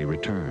that quickly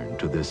return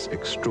to this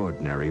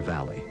extraordinary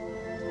valley.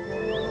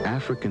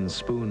 African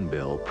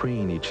spoonbill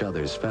preen each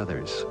other's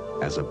feathers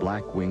as a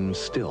black-winged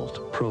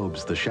stilt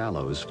probes the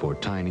shallows for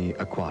tiny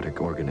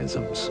aquatic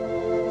organisms.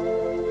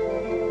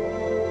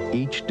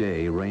 Each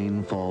day,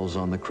 rain falls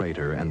on the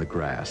crater and the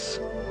grass.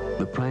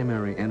 The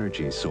primary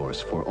energy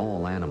source for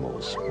all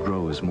animals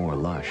grows more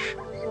lush.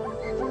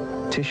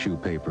 Tissue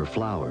paper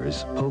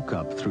flowers poke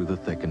up through the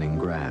thickening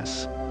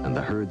grass, and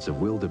the herds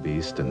of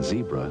wildebeest and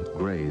zebra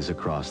graze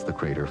across the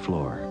crater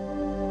floor.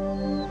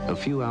 A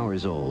few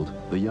hours old,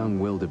 the young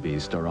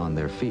wildebeest are on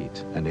their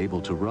feet and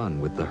able to run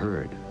with the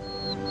herd.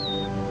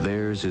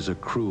 Theirs is a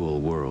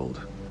cruel world,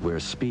 where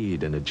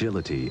speed and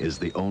agility is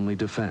the only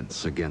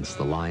defense against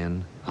the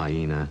lion,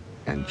 hyena,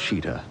 and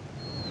cheetah.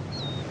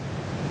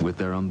 With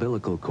their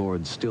umbilical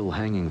cords still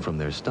hanging from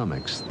their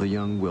stomachs, the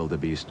young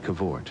wildebeest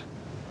cavort,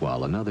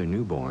 while another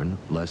newborn,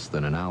 less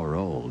than an hour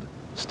old,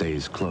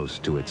 stays close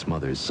to its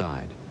mother's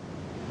side.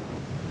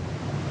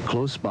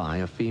 Close by,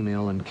 a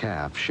female and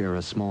calf share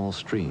a small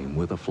stream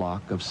with a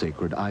flock of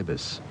sacred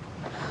ibis.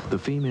 The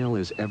female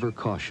is ever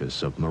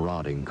cautious of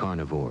marauding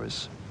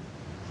carnivores.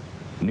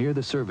 Near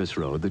the service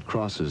road that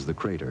crosses the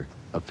crater,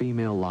 a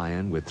female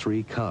lion with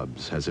 3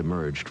 cubs has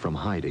emerged from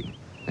hiding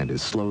and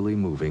is slowly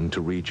moving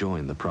to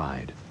rejoin the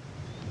pride.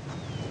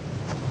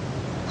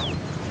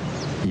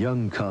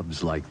 Young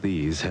cubs like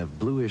these have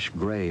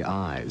bluish-gray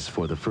eyes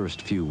for the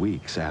first few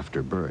weeks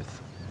after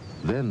birth.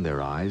 Then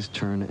their eyes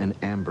turn an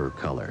amber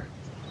color.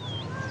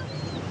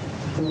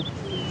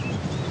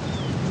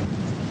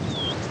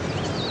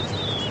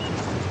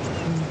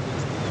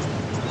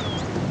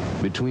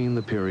 Between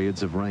the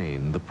periods of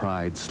rain, the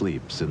pride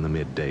sleeps in the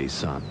midday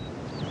sun.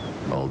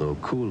 Although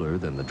cooler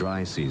than the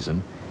dry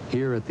season,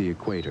 here at the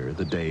equator,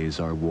 the days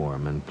are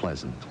warm and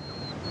pleasant.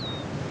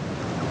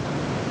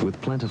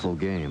 With plentiful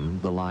game,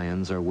 the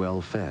lions are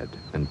well fed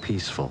and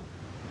peaceful.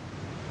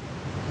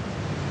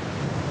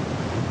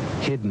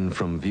 Hidden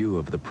from view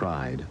of the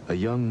pride, a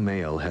young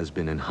male has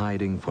been in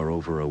hiding for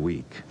over a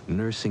week,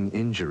 nursing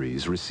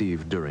injuries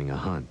received during a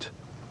hunt.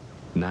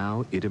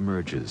 Now it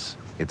emerges,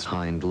 its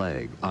hind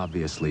leg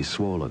obviously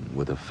swollen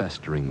with a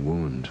festering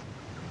wound.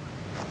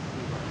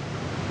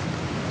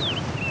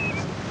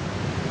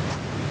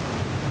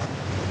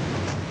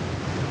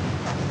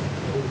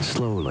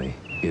 Slowly,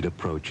 it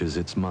approaches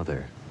its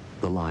mother,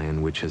 the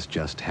lion which has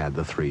just had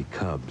the 3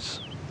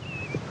 cubs.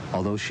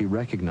 Although she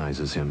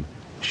recognizes him,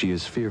 she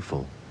is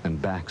fearful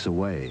and backs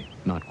away,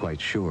 not quite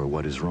sure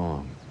what is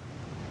wrong.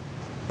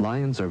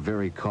 Lions are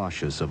very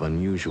cautious of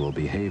unusual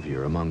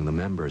behavior among the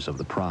members of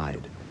the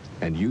pride,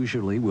 and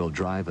usually will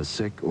drive a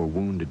sick or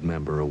wounded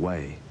member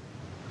away.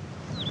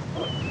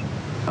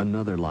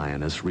 Another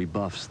lioness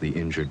rebuffs the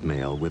injured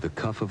male with a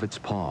cuff of its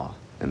paw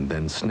and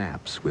then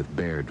snaps with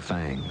bared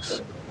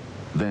fangs.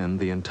 Then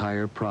the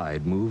entire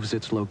pride moves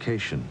its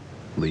location,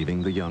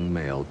 leaving the young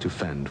male to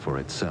fend for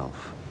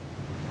itself.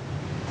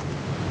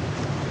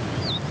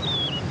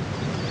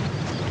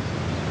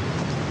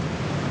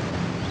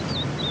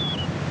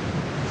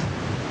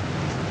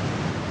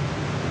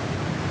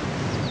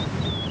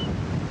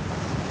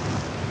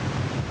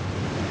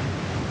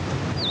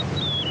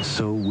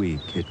 So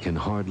weak it can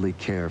hardly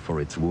care for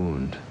its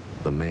wound,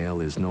 the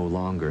male is no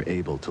longer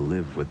able to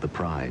live with the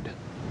pride.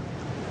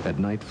 At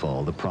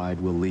nightfall, the pride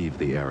will leave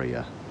the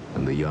area,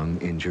 and the young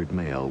injured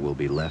male will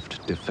be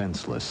left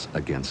defenseless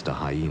against a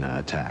hyena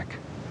attack.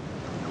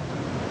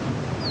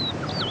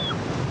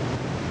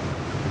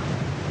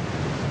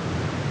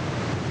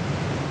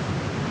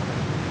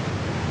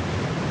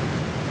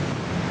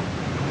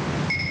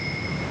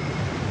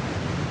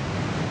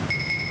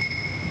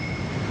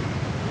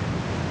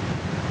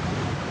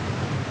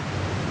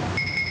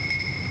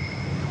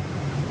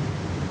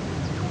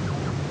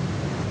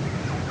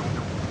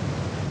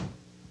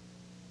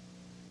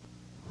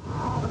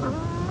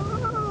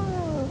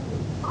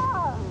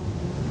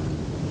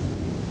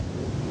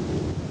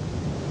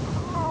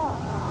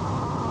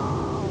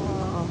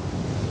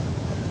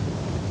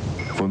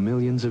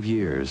 billions of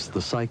years,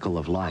 the cycle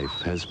of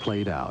life has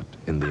played out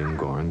in the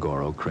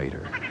Ngorongoro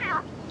crater.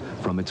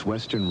 From its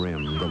western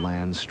rim, the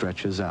land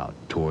stretches out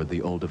toward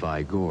the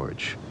Olduvai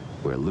Gorge,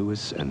 where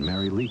Lewis and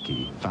Mary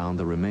Leakey found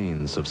the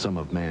remains of some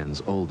of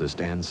man's oldest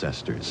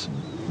ancestors.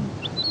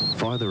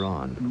 Farther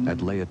on, at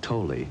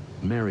Laetoli,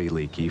 Mary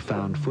Leakey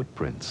found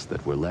footprints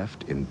that were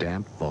left in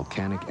damp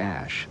volcanic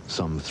ash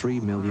some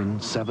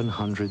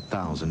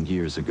 3,700,000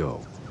 years ago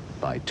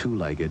by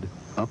two-legged,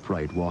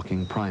 upright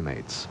walking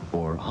primates,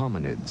 or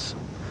hominids,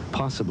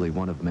 possibly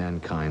one of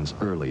mankind's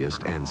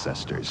earliest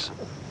ancestors.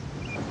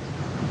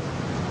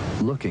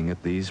 Looking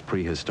at these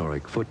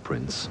prehistoric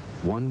footprints,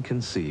 one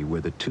can see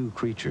where the two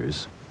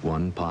creatures,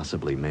 one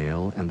possibly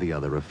male and the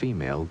other a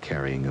female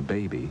carrying a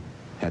baby,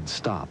 had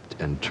stopped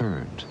and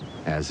turned,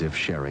 as if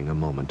sharing a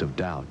moment of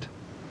doubt.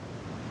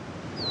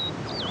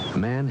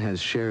 Man has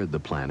shared the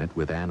planet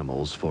with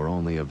animals for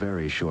only a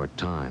very short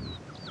time.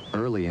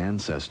 Early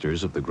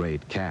ancestors of the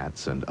great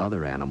cats and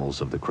other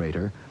animals of the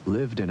crater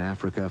lived in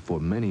Africa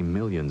for many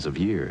millions of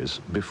years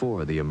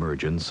before the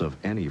emergence of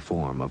any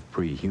form of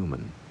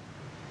pre-human.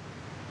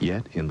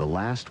 Yet in the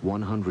last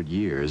 100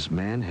 years,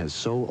 man has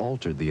so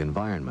altered the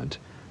environment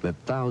that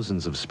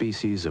thousands of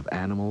species of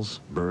animals,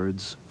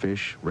 birds,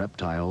 fish,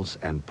 reptiles,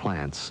 and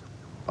plants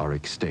are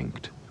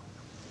extinct.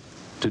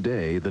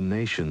 Today, the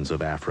nations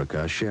of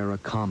Africa share a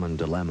common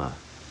dilemma.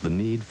 The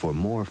need for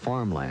more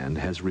farmland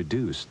has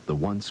reduced the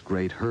once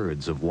great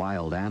herds of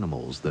wild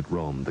animals that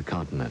roam the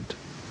continent.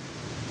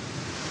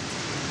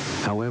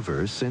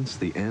 However, since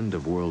the end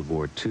of World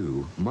War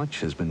II, much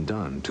has been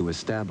done to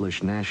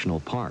establish national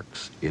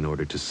parks in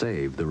order to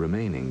save the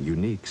remaining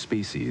unique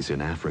species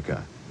in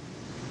Africa.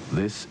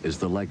 This is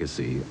the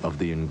legacy of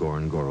the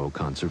Ngorongoro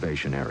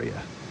Conservation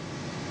Area.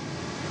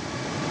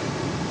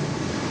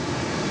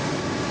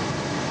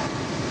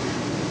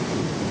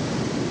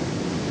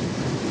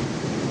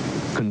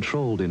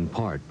 Controlled in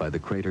part by the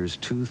crater's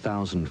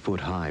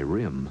 2,000-foot-high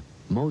rim,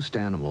 most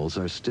animals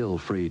are still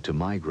free to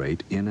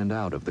migrate in and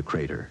out of the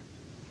crater.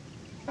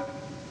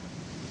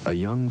 A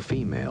young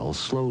female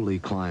slowly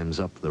climbs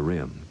up the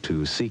rim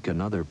to seek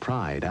another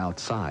pride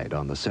outside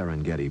on the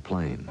Serengeti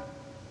Plain.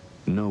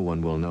 No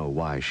one will know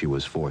why she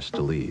was forced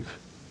to leave.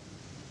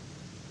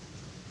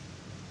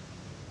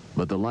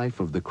 But the life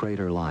of the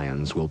crater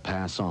lions will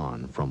pass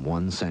on from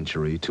one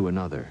century to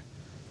another,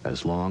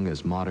 as long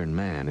as modern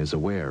man is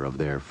aware of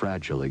their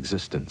fragile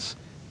existence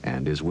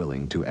and is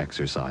willing to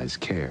exercise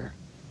care.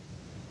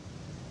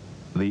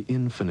 The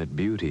infinite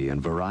beauty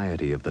and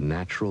variety of the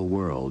natural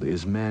world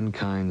is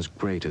mankind's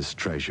greatest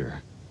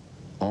treasure.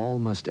 All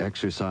must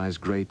exercise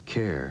great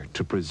care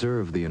to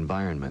preserve the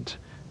environment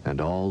and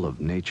all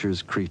of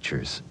nature's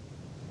creatures.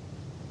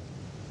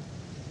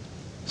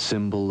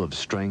 Symbol of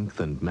strength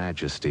and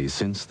majesty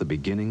since the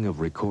beginning of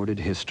recorded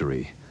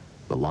history,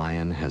 the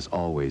lion has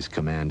always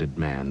commanded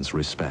man's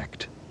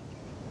respect.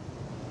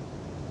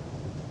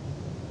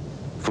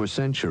 For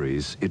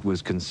centuries, it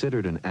was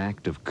considered an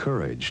act of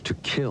courage to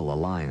kill a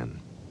lion,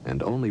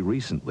 and only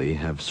recently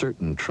have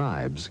certain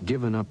tribes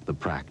given up the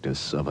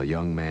practice of a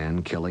young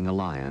man killing a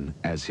lion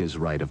as his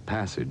rite of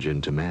passage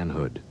into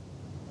manhood.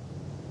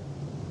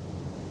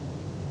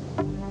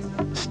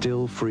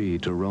 Still free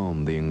to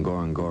roam the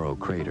Ngorongoro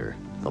crater,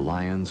 the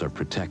lions are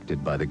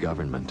protected by the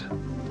government.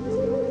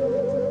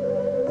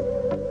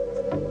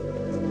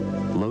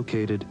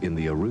 Located in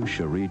the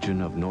Arusha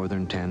region of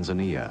northern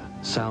Tanzania,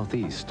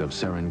 southeast of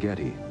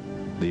Serengeti,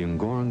 the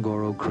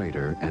Ngorongoro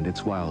crater and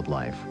its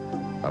wildlife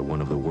are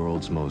one of the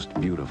world's most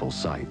beautiful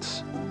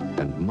sights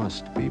and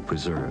must be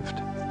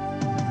preserved.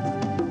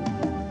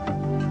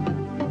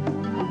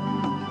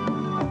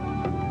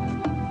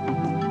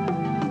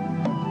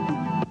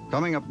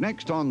 Coming up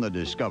next on the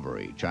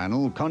Discovery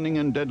Channel, cunning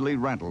and deadly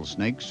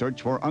rattlesnakes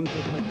search for